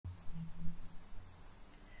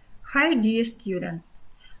Hi dear students,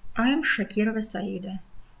 I am Shakirova Saida.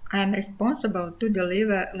 I am responsible to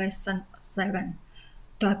deliver lesson 7,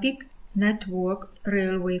 topic Network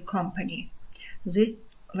Railway Company. This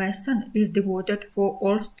lesson is devoted for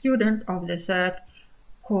all students of the third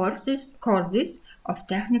courses of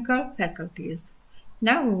technical faculties.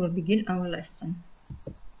 Now we will begin our lesson.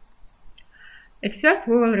 At first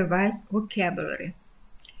we will revise vocabulary.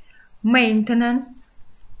 Maintenance,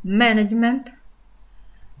 management,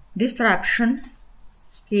 disruption,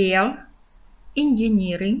 scale,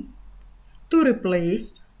 engineering, to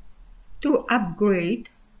replace, to upgrade,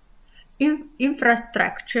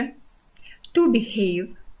 infrastructure, to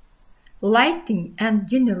behave, lighting and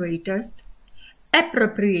generators,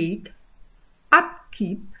 appropriate,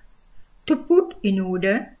 upkeep, to put in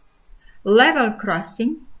order, level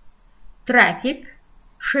crossing, traffic,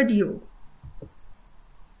 schedule.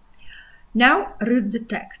 Now read the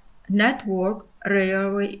text. Network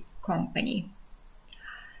Railway Company.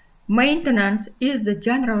 Maintenance is the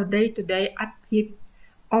general day-to-day upkeep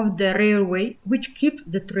of the railway which keeps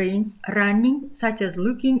the trains running, such as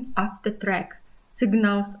looking after track,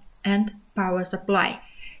 signals and power supply.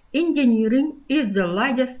 Engineering is the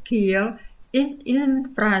largest scale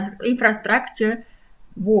infrastructure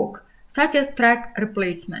work, such as track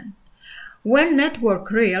replacement. When Network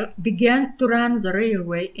Rail began to run the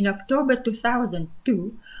railway in October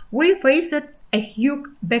 2002, we faced a huge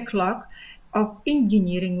backlog of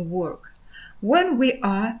engineering work. When we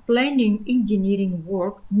are planning engineering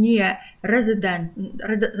work near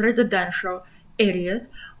residential areas,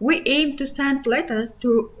 we aim to send letters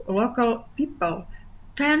to local people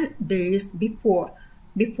 10 days before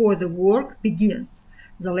the work begins.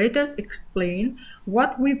 The letters explain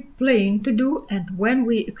what we plan to do and when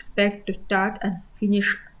we expect to start and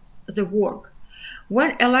finish the work.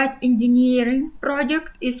 When a large engineering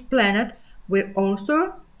project is planned, we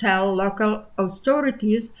also tell local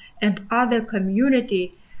authorities and other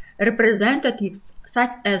community representatives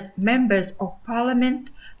such as members of parliament,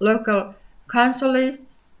 local councillors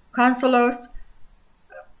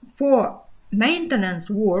for maintenance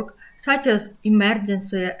work such as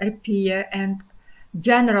emergency repair and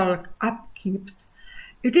general upkeep.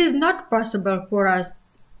 It is not possible for us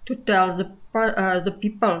to tell the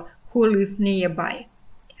people who live nearby.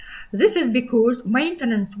 This is because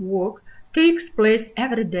maintenance work takes place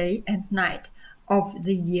every day and night of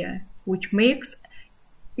the year, which makes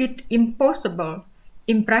it impractical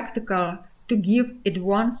to give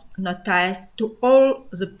advance notice to all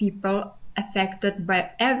the people affected by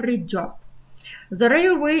every job. The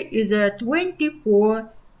railway is a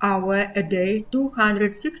 24-hour-a-day,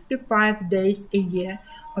 265 days a year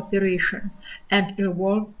operation and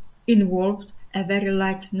involves a very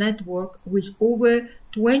large network with over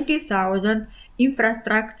 20,000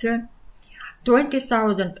 infrastructure,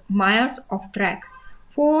 20,000 miles of track,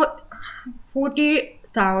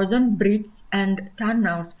 40,000 bridges and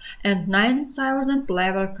tunnels, and 9,000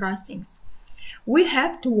 level crossings. We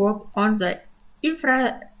have to work on the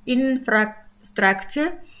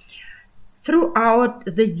infrastructure throughout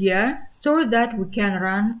the year so that we can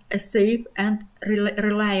run a safe and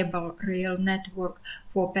reliable rail network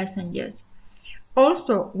for passengers.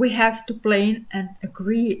 Also, we have to plan and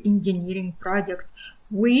agree engineering projects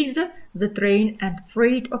with the train and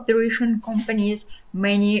freight operation companies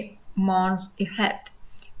many months ahead.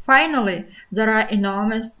 Finally, there are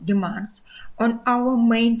enormous demands on our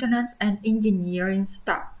maintenance and engineering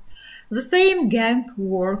staff. The same gang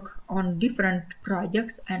work on different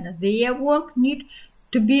projects and their work needs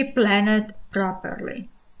to be planned properly.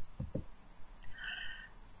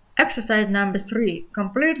 Exercise number 3.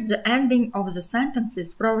 Complete the ending of the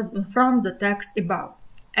sentences from the text above.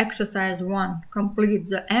 Exercise 1. Complete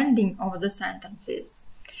the ending of the sentences.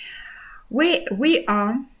 When we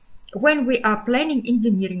are planning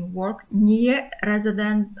engineering work near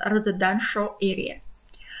residential area.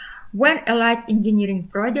 When a large engineering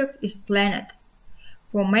project is planned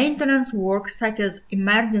for maintenance work such as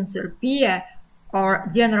emergency repair or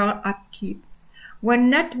general upkeep. When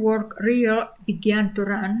Network Rail began to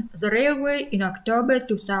run the railway in October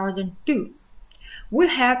 2002, we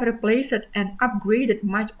have replaced and upgraded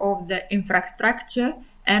much of the infrastructure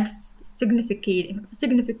and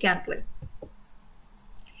significantly.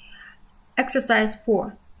 Exercise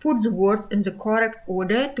 4. Put the words in the correct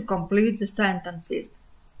order to complete the sentences.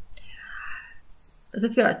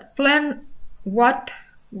 The first, plan what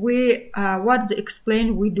the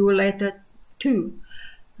explain we do later 2.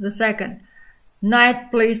 The second, night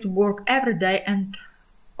place work every day and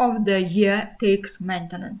of the year takes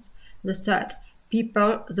maintenance. The third,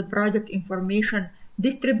 people the project information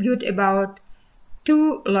distribute about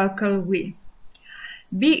to local we.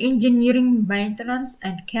 Be engineering maintenance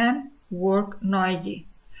and can work noisy.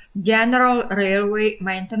 General railway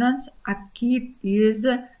maintenance upkeep is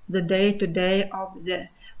the day-to-day of the.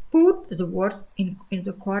 Put the words in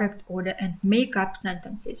the correct order and make up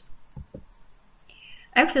sentences.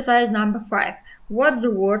 Exercise number 5. What's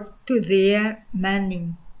the word to their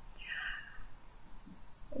meaning?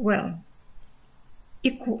 Well,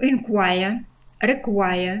 inquire,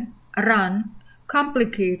 require, run,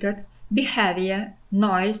 complicated, behavior,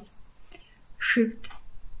 noise, shift.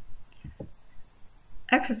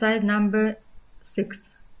 Exercise number 6.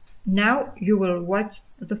 Now you will watch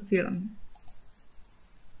the film.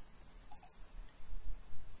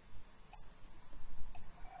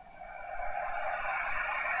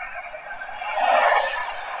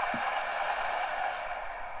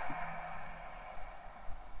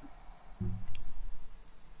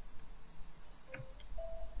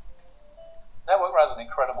 Network Rail is an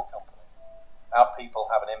incredible company. Our people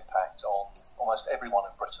have an impact on almost everyone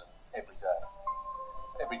in Britain every day.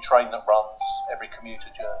 Every train that runs, every commuter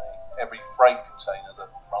journey, every freight container that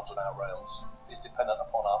runs on our rails is dependent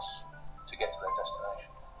upon us to get to their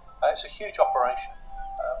destination. It's a huge operation.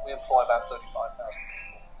 We employ about 35,000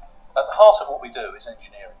 people. At the heart of what we do is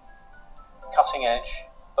engineering. Cutting edge,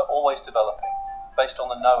 but always developing, based on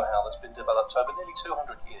the know-how that's been developed over nearly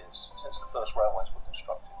 200 years since the first railways were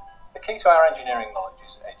constructed. The key to our engineering knowledge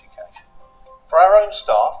is education. For our own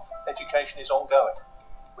staff, education is ongoing.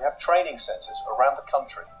 We have training centres around the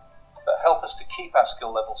country that help us to keep our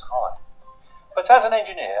skill levels high. But as an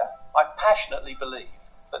engineer, I passionately believe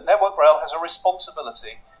that Network Rail has a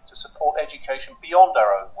responsibility to support education beyond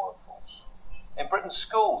our own workforce, in Britain's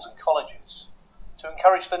schools and colleges, to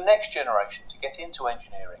encourage the next generation to get into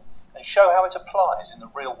engineering and show how it applies in the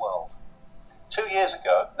real world. 2 years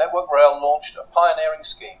ago, Network Rail launched a pioneering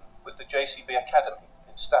scheme with the JCB Academy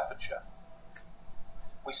in Staffordshire.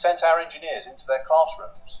 We sent our engineers into their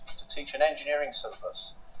classrooms to teach an engineering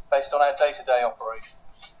syllabus based on our day-to-day operations.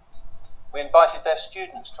 We invited their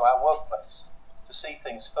students to our workplace to see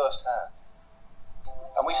things firsthand.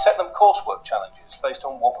 And we set them coursework challenges based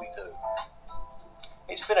on what we do.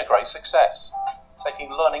 It's been a great success,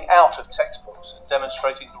 taking learning out of textbooks and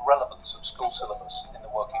demonstrating the relevance of school syllabus in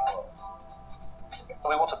the working world. But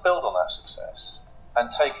we want to build on that success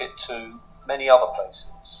and take it to many other places,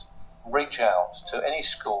 reach out to any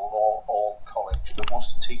school or college that wants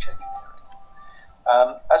to teach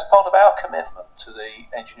engineering, as part of our commitment to the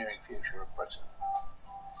engineering future of Britain.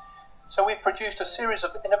 So we've produced a series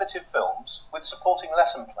of innovative films with supporting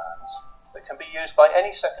lesson plans that can be used by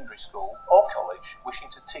any secondary school or college wishing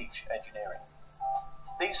to teach engineering.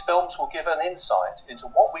 These films will give an insight into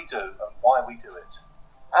what we do and why we do it,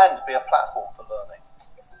 and be a platform for learning.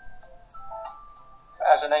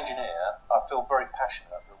 As an engineer, I feel very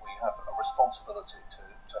passionate that we have a responsibility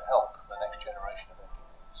to help the next generation of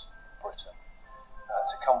engineers in Britain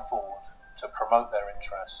to come forward, to promote their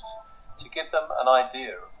interests, to give them an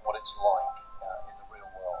idea of what it's like in the real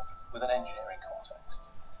world with an engineering context.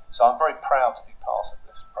 So I'm very proud to be part of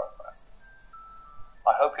this program.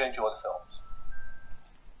 I hope you enjoy the films.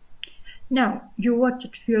 Now you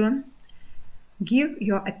watched film. Give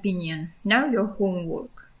your opinion. Now your homework.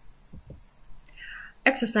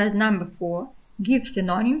 Exercise number 4. Give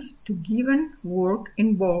synonyms to given word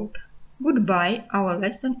in bold. Goodbye, our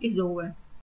lesson is over.